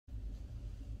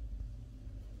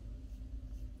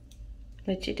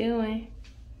What you doing?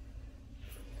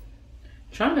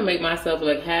 Trying to make myself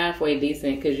look halfway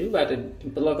decent because you about to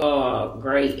look all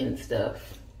great and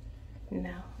stuff.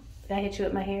 No. Did I hit you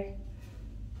with my hair?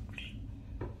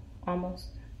 Almost.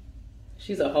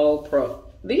 She's a whole pro.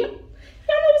 Do y'all notice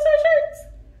her shirts?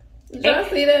 Did y'all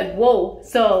see that? Whoa.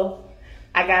 So,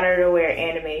 I got her to wear an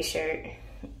anime shirt.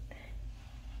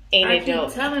 I keep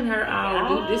telling her,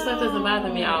 dude, this stuff doesn't bother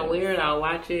me. I'll wear it. I'll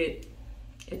watch it.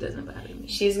 It doesn't bother me.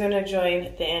 She's going to join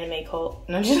the anime cult.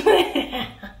 No,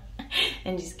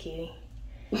 I'm just kidding.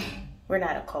 We're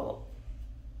not a cult.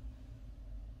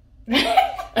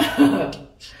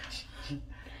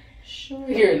 Sure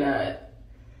you're not.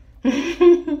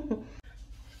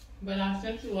 But I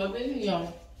sent you a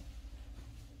video.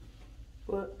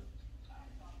 What?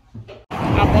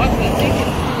 I bought the ticket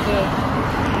to the...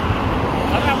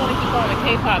 I don't want to keep calling it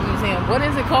K-pop museum. What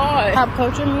is it called? Pop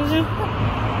Culture Museum?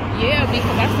 Yeah,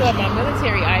 because I still have my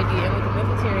military ID, and with the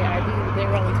military ID, they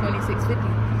were only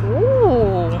 $26.50.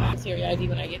 Ooh. Military ID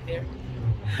when I get there.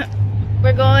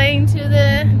 We're going to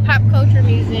the Pop Culture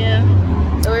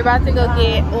Museum. So we're about to go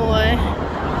get on.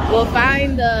 We'll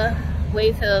find the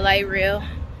way to the light rail,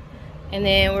 and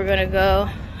then we're gonna go.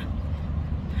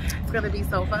 It's gonna be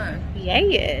so fun.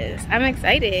 Yes, I'm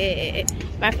excited.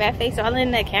 My fat face all in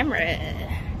the camera.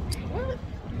 What?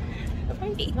 The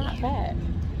face is not bad.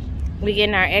 We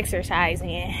getting our exercise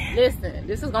in. Listen,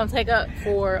 this is gonna take up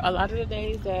for a lot of the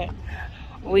days that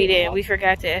we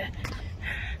forgot to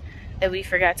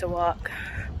walk.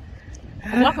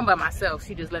 I'm walking by myself.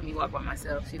 She just let me walk by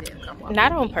myself. She didn't come walk.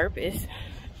 Not on purpose.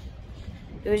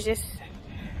 It was just,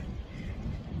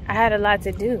 I had a lot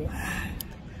to do.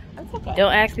 That's okay.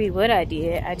 Don't ask me what I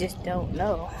did. I just don't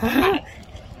know.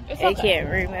 Okay. I can't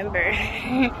remember.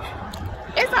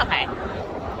 It's okay.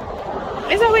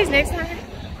 It's always next time.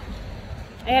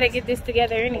 I gotta get this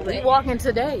together anyway. We walking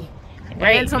today.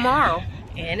 Right. And tomorrow.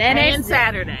 And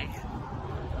Saturday.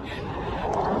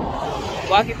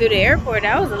 Walking through the airport,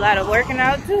 that was a lot of working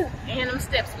out too. And them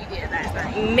steps we did last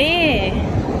night.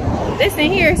 Man.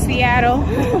 Listen here, Seattle.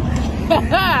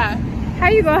 How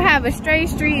you gonna have a straight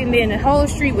street and then a whole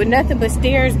street with nothing but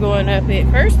stairs going up it?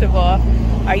 First of all,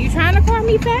 are you trying to call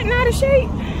me fat and out of shape?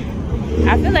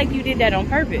 I feel like you did that on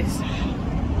purpose.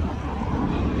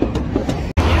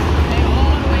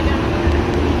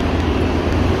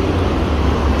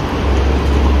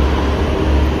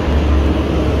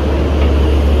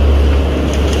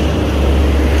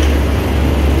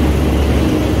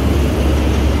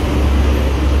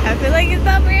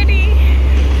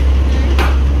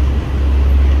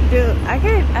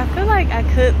 I feel like I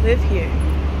could live here.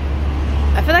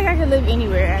 I feel like I could live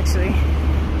anywhere, actually.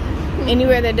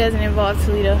 Anywhere that doesn't involve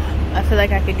Toledo. I feel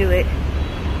like I could do it.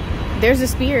 There's the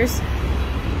Spears.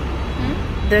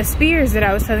 The Spears that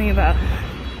I was telling you about.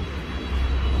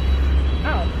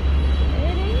 Oh,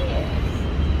 it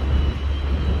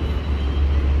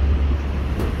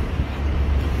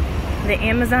is. The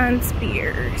Amazon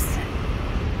Spears.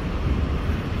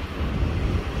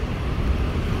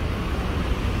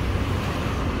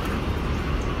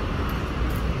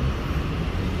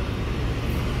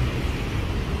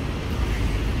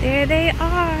 There they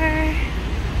are.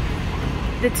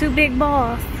 The two big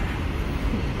balls.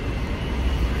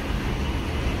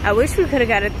 I wish we could have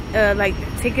got like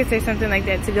tickets or something like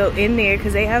that to go in there,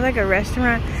 because they have like a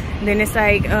restaurant. And then it's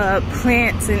like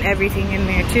plants and everything in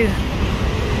there too.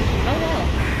 Oh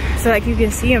wow. So like you can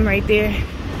see them right there.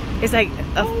 It's like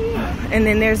a, and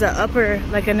then there's a upper,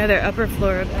 like another upper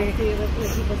floor up there. People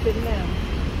sitting down.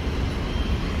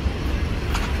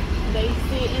 They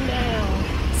sitting down.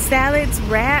 Salads,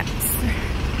 wraps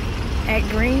at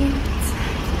Greens.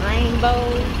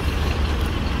 Rainbows.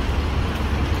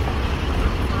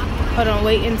 Hold on,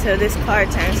 wait until this car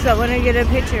turns. So I want to get a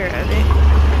picture of it.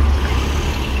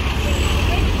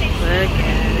 Look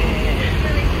at it.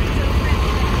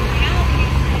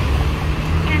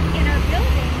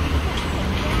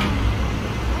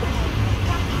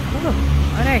 Oh,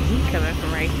 all that heat coming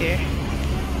from right there.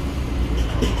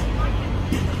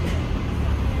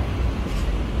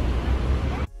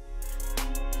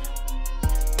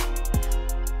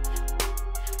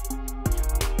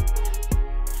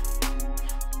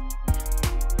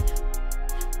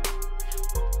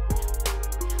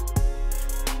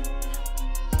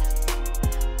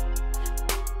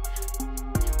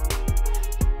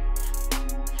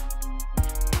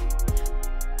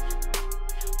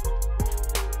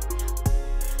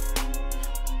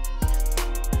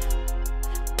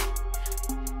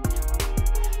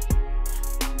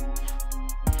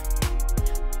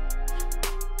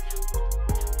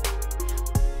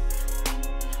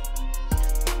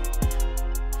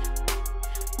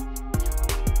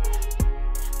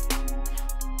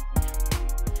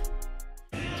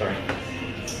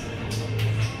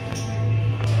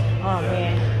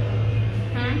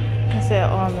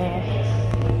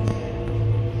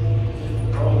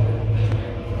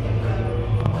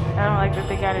 I don't like that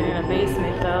they got it in a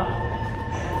basement though.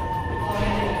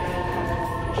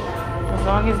 As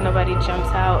long as nobody jumps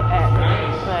out at me,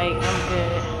 like, I'm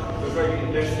good. Looks like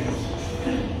you distance.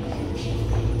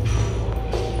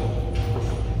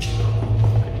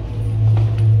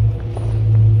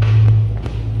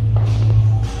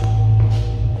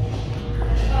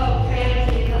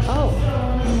 Oh.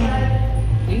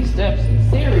 These steps are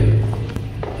serious.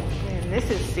 Man, this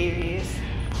is serious.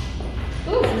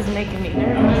 This is making me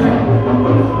nervous.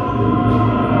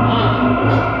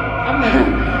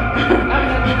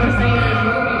 I've never seen this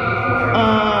movie before.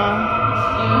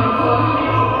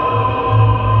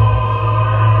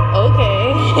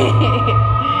 Okay.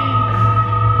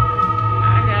 I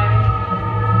got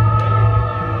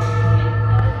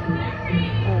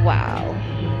Wow. it.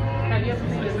 Have you ever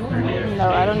seen this movie? No,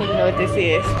 I don't even know what this is.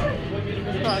 It's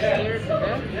called Scared to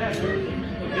Death.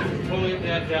 It's totally in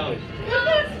that valley. No,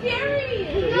 that's scary.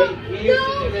 He used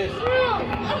to do this. The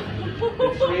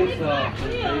chainsaw.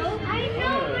 I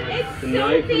know. It's The so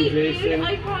knife from big, Jason. dude. I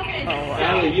promise.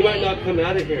 Allie, you might not come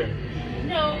out of here.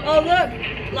 No. Oh, look.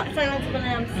 Silence of the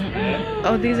Lambs.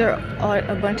 Oh, these are all,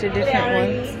 a bunch of different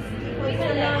ones.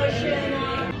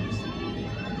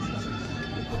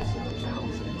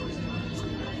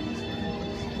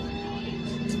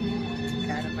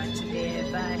 Got a bunch of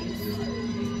dead bodies.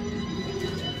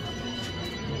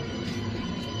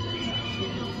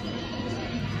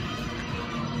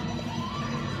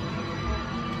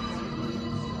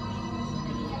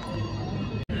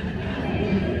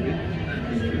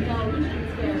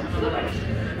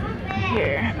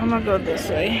 Here, I'm gonna go this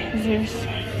way. There's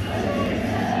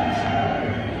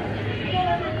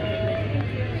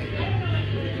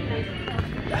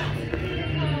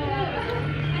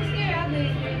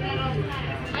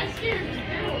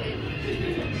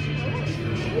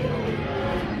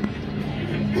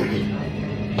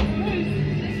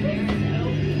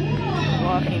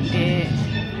Walking Dead.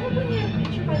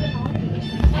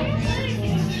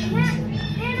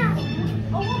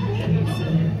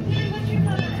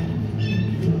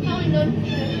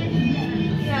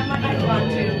 Yeah, my eyes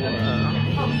want to.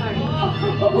 Oh, sorry.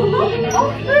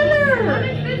 Oh,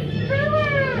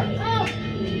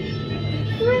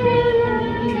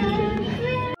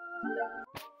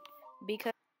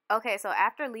 Because okay, so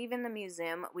after leaving the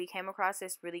museum, we came across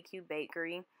this really cute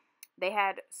bakery. They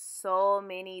had so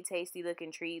many tasty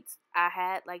looking treats. I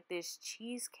had like this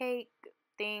cheesecake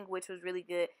thing, which was really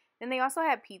good. Then they also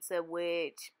had pizza,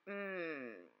 which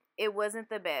it wasn't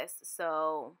the best,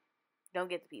 so don't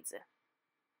get the pizza.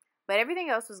 But everything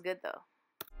else was good though.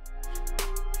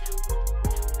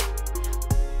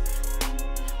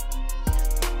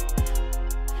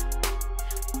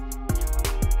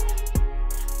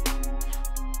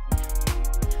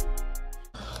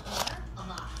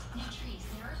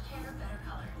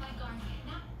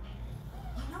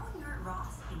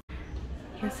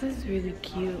 This is really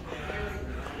cute.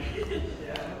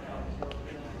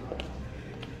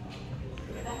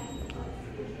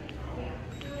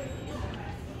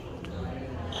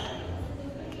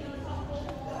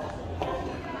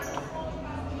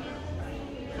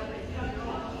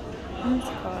 It's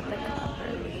called the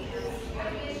copper leaf.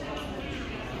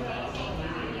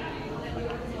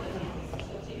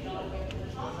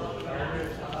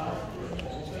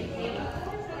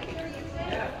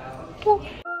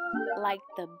 Like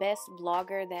the best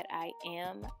vlogger that I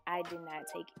am, I did not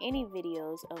take any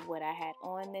videos of what I had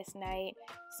on this night,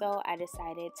 so I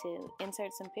decided to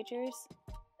insert some pictures.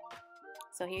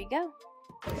 So here you go.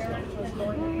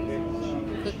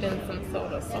 Cooked in some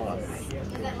soda sauce.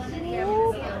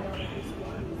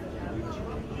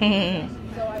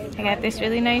 I got this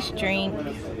really nice drink.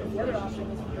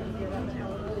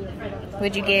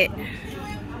 What'd you get?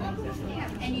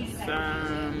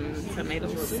 Some tomato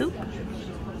soup.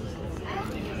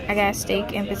 I got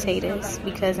steak and potatoes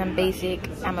because I'm basic.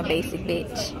 I'm a basic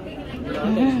bitch.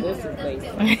 This is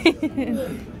basic.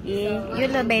 Yeah, you're a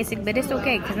little basic, but it's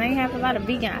okay because they have a lot of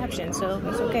vegan options, so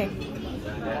it's okay.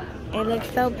 It looks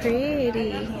so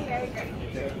pretty.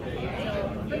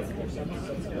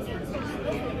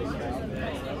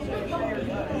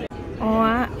 Oh,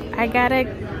 I got a,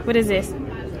 what is this?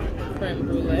 Creme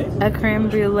brulee. A creme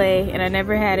brulee, and I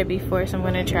never had it before, so I'm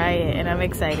gonna try it, and I'm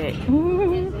excited.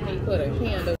 You put a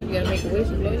candle. You gotta make a wish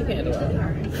and blow your candle out.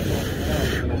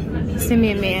 Send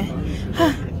me a man.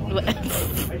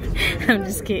 I'm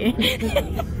just kidding.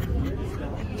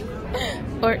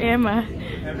 Or am I?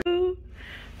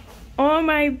 Oh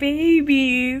my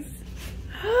babies.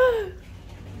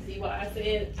 See why I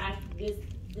said this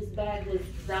bag was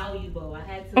valuable. I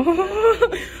had to.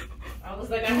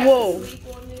 like I have Whoa. to sleep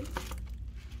on this.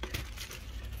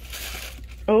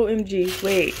 OMG,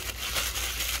 wait.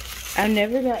 I've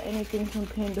never got anything from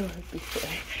Pandora before.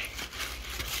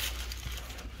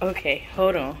 Okay,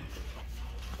 hold on.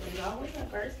 It's always the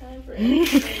first time for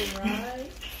everything,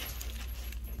 right?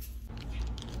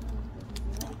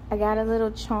 I got a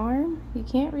little charm. You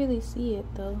can't really see it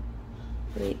though.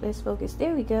 Wait, let's focus.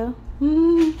 There we go.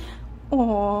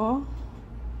 Aww.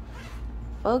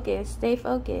 Focus, stay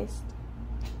focused.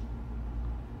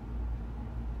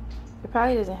 It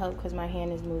probably doesn't help because my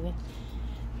hand is moving.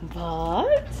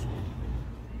 But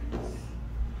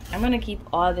I'm gonna keep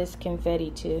all this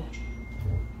confetti too.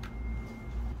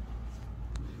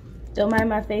 Don't mind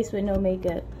my face with no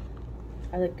makeup.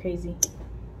 I look crazy.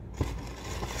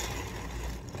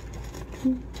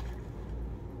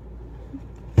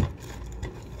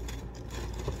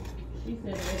 She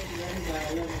said that's the end by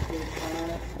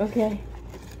 11:45. Okay.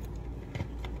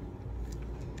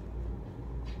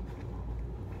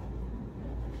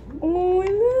 Oh,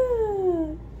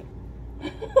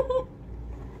 look.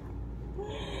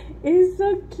 It's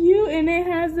so cute and it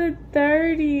has a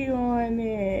 30 on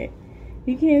it.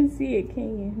 You can't see it,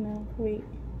 can you? No, wait.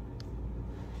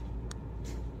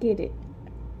 Get it.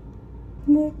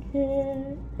 Look at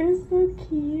it. It's so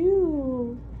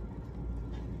cute.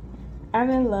 I'm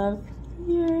in love.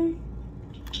 Yay.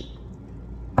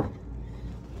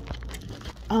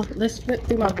 Oh, let's flip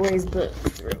through my boys'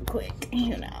 books real quick,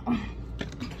 you know.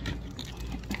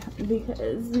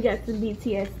 Because we got some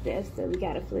BTS stuff, so we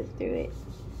gotta flip through it.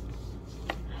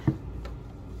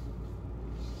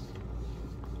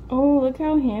 Oh, look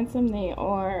how handsome they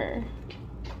are.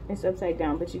 It's upside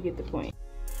down, but you get the point.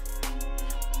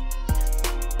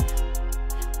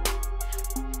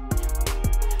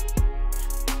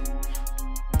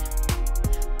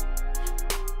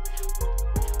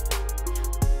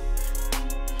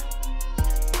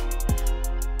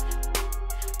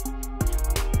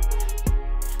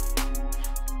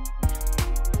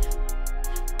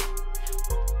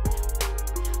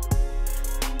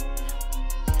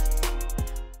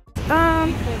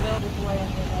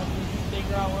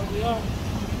 Figure out where we are.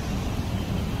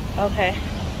 Okay.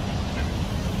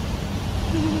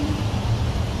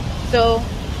 So,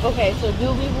 okay, so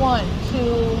do we want to,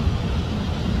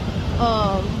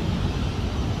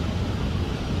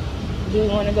 do we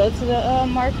want to go to the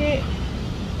market?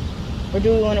 Or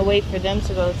do we want to wait for them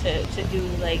to go to do,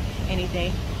 like,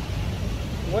 anything?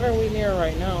 What are we near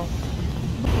right now?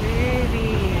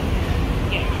 Pretty.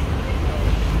 Yeah.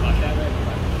 Not that way.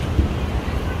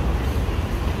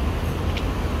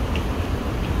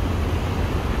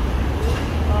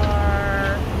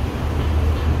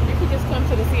 You could just come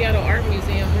to the Seattle Art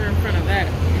Museum. We're in front of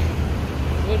that.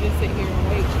 We'll just sit here and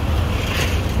wait.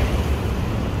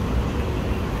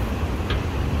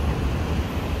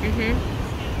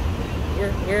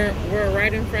 We're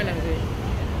right in front of it.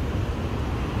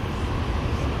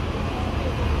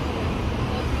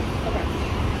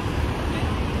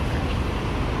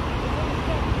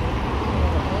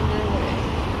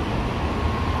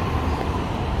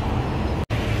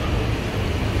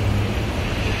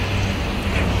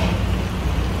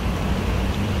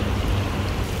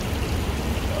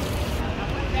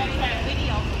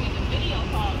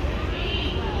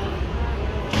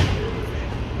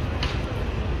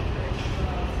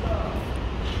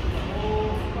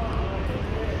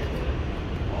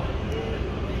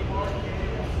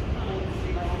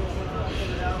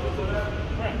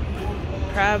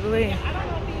 Probably. I don't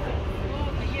know if these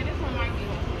are, yeah, this one might be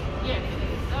one. Yeah,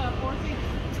 it's 14.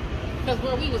 Because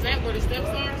where we was at, where the steps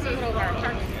are, some of our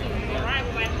apartments too. The ride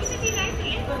was like, this would be nice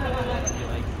again.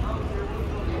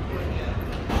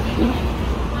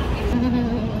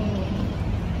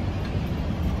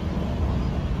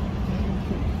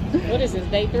 What is this,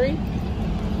 day 3?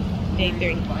 Day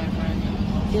 3.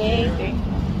 Day 3.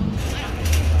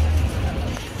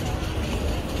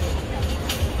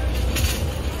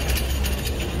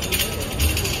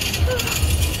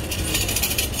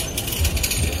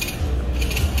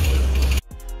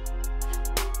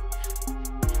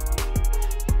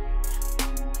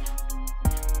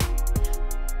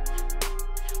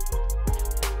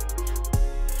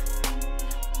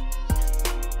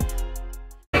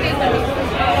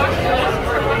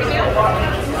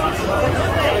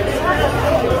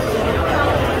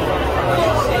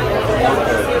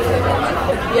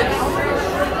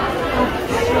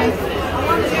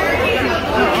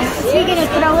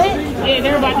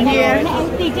 They're about to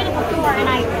They did it before and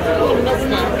I missed it.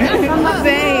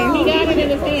 Same. He got it in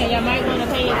his hand. Y'all might want to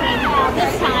pay attention.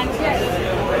 This time.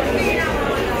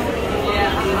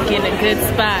 Getting a good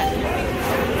spot.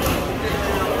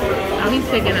 he's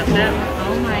picking up that one.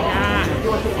 Oh my god.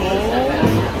 Oh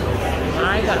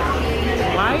my god.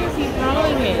 Why is he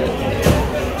throwing it?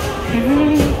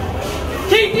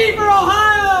 TP for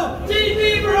Ohio!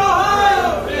 TP for Ohio!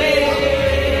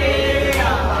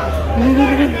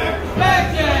 Back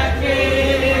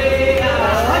jacket!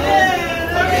 Again!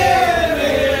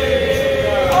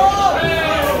 Oh!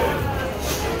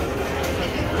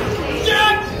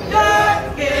 Jack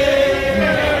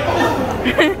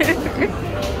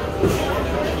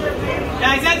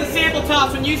Guys, that's a sample toss.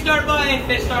 When you start buying,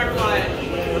 they start buying.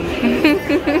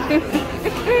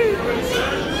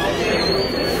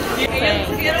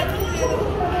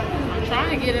 I'm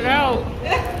trying to get it out.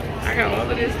 I got all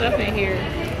of this stuff in here.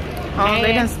 Oh,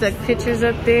 they done stuck pictures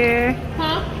up there.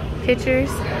 Huh? Pictures.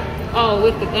 Oh,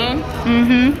 with the gum?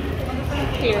 Mm-hmm.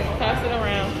 Here, pass it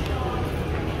around.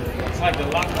 It's like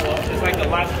the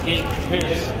lock gate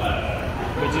pictures,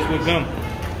 but just with gum.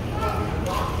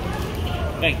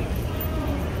 Thank you.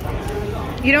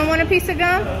 You don't want a piece of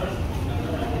gum?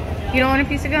 You don't want a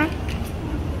piece of gum?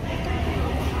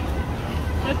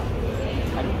 I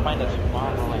can find a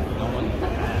spot like no one.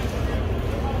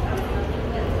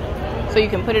 So you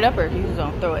can put it up, or you just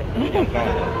don't throw it?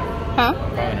 Huh?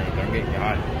 Don't get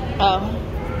got. Oh.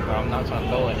 I'm not trying to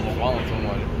throw it and just swallow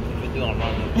someone. Just do it on my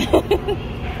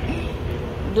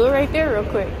Do it right there real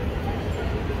quick.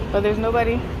 But there's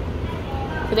nobody.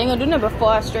 But they ain't gonna do nothing but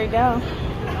fall straight down.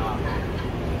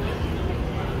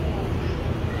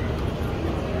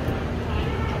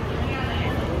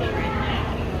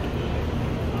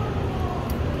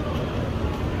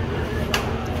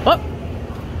 Oh!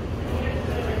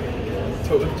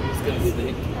 told you it's gonna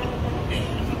stick.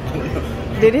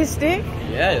 Did it stick?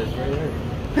 Yeah, it's right here.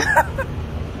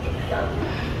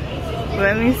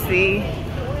 Let me see.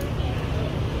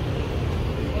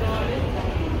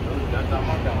 That's not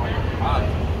my hot.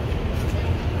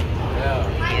 Yeah.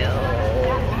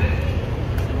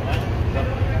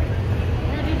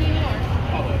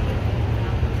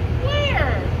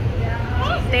 Where?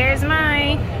 There's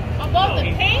mine. Above the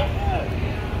paint?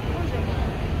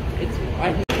 It's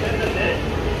right here.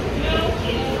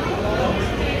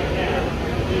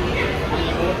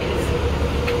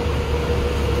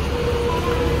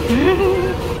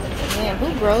 Man, who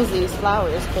grows these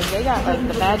flowers? Because they got like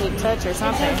the magic touch or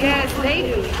something. Yes, they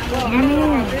do.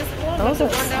 Those are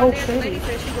so pretty.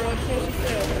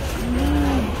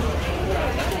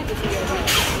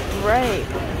 Right.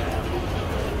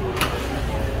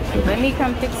 Let me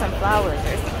come pick some flowers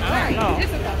or something. I don't know.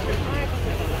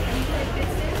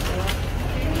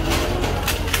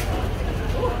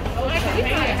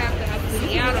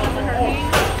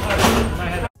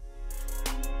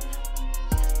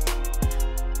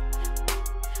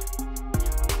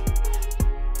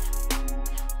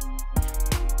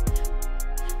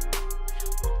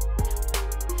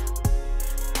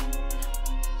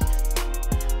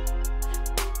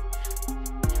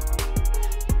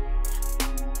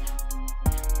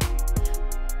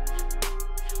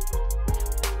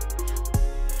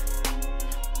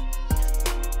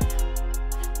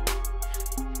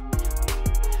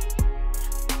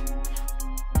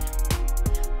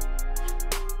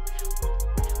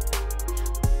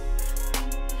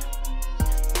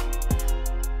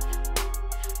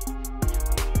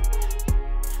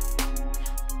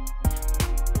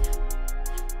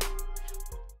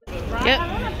 Yep.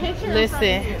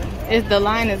 Listen, if the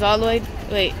line is all the way.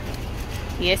 Wait.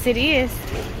 Yes, it is.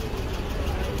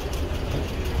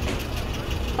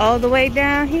 All the way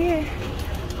down here.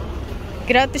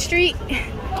 Get out the street.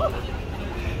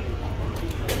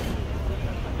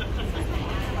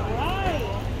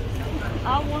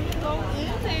 I want to go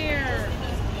in there.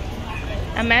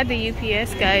 I'm at the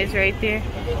UPS guys right there.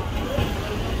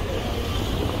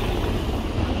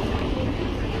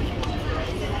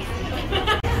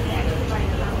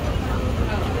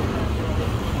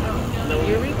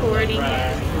 You're recording.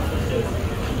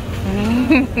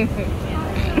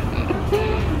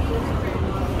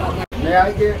 May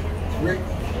I get 3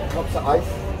 cups of ice?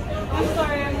 I'm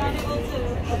sorry, I'm not able to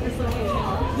at this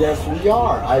location. Yes, we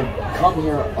are. I come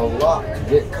here a lot to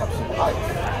get cups of ice.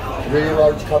 3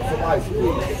 large cups of ice,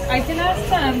 please. I can ask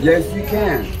them. Yes, you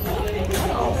can.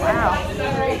 Oh, wow.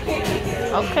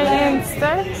 Okay then,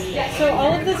 sir. So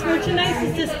all of this merchandise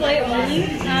is display only.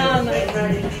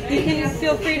 You can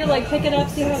feel free to like pick it up,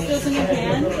 see how it feels in your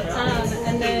hand,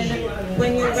 and then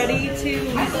when you're ready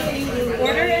to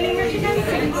order any merchandise, you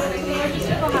can go to the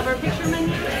register. We'll have our picture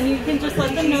menu, and you can just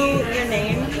let them know your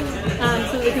name,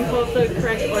 so they can pull up the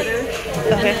correct order,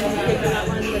 and then pay for that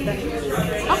one with them.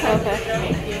 Okay.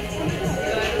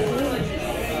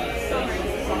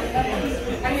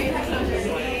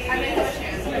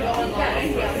 Okay.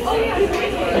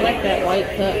 that white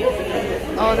cup.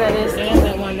 Oh, that is. And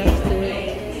that one next to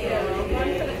it.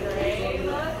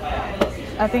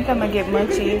 I think I'm gonna get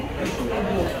Munchie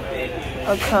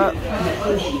a cup.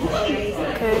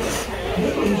 Cause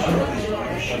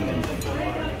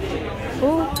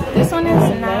ooh, this one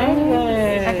is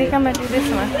nice. I think I'm gonna do this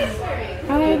one.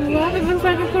 I love it. It looks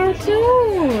like a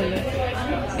cartoon.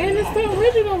 And it's the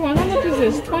original one. How much is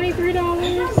this? $23?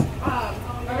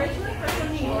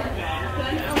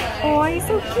 Oh, he's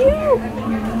so cute.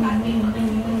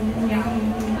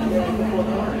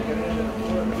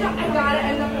 I got it.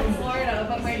 I'm up in Florida,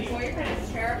 but my boyfriend is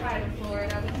terrified of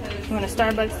Florida because. You want a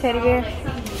Starbucks teddy bear?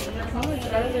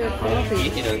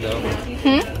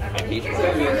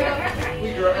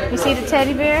 You see the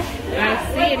teddy bear? I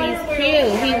see it. He's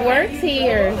cute. He works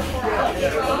here.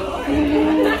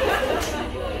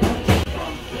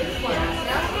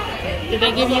 Did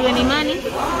they give you any money?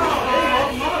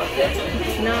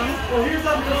 No.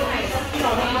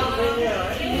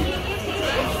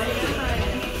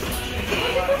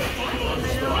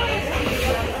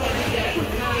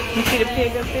 You see the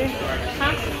pig up there?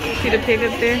 Huh? You see the pig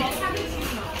up there?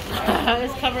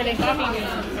 It's covered in coffee beans.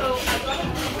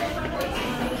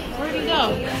 Where'd he go?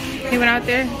 He went out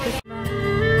there.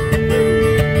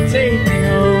 Take me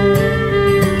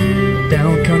home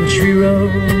down country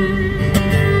road.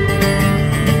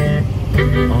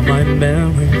 All my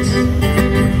memories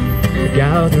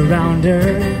gather round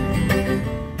her.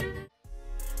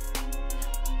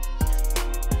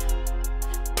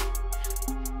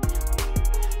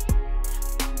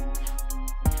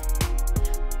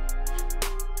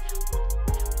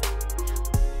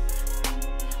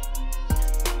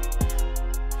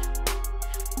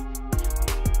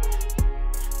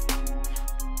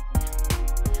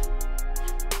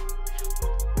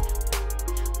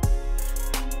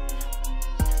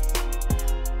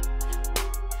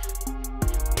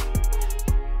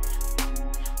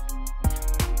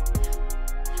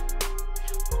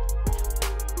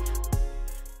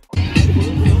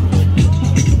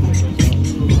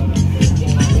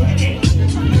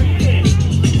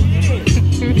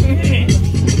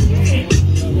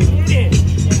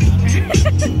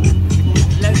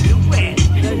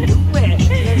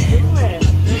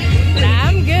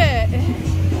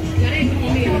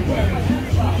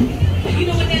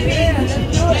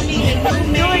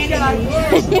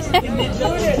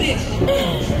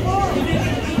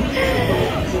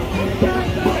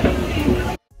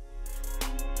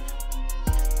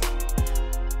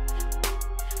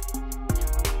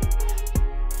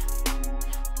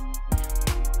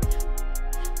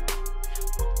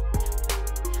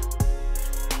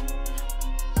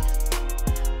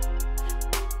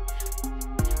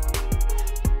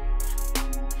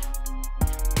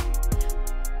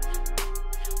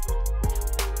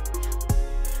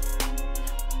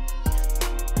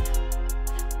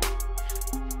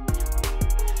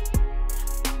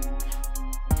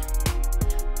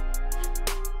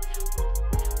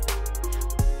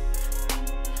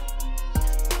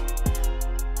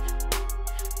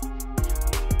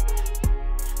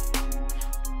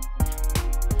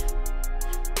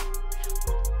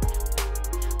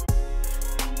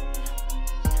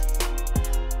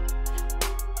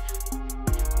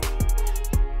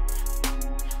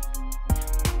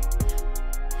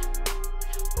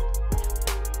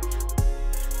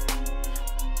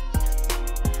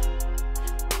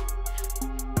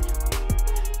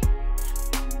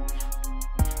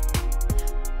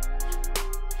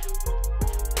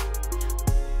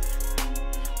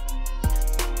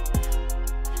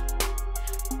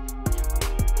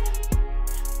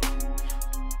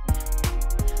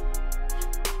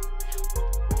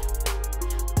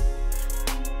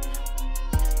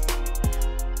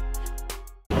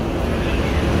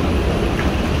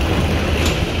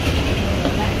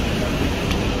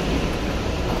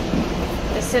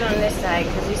 Sit on this side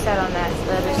because we sat on that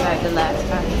the other side the last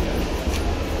time.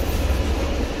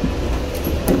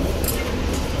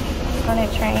 On a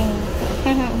train.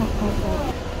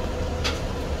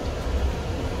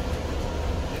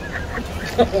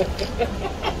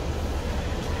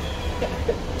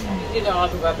 You know I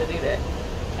was about to do that.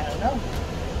 I don't know.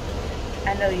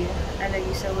 I know you. I know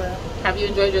you so well. Have you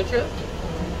enjoyed your trip?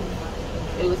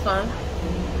 It was fun?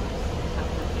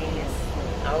 Yes.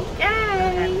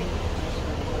 Okay.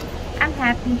 I'm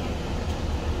happy.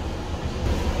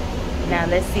 Now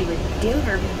let's see what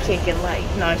Denver be kicking like.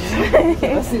 No, just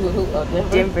Let's see what who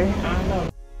Denver. I don't know.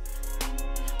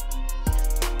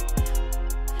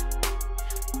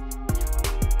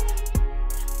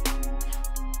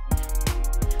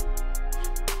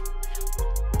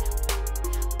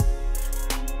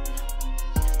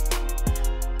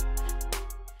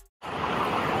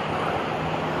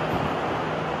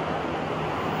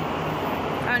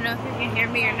 I don't know if you can hear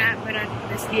me or not, but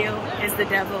the steel is the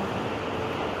devil.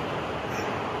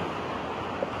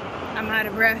 I'm out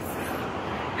of breath.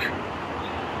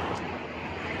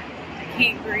 I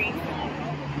can't breathe.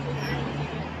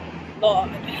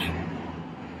 Lord.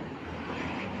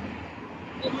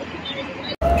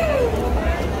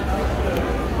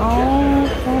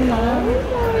 Oh, come on.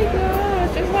 Oh my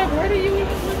gosh. It's like, where do you even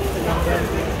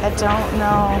I don't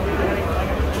know.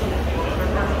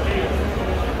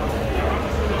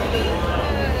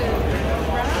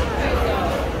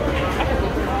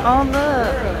 Oh, look.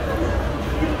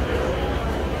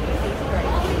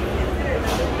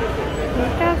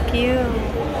 Look how cute.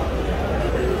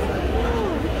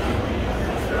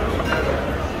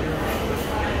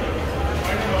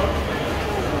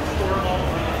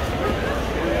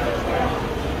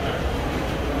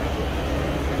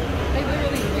 They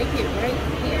literally make it right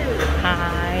here.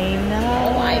 I know.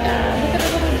 Oh my god. Look at the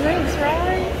little drinks,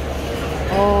 right?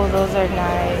 Oh, those are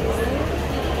nice.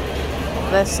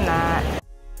 Let's not.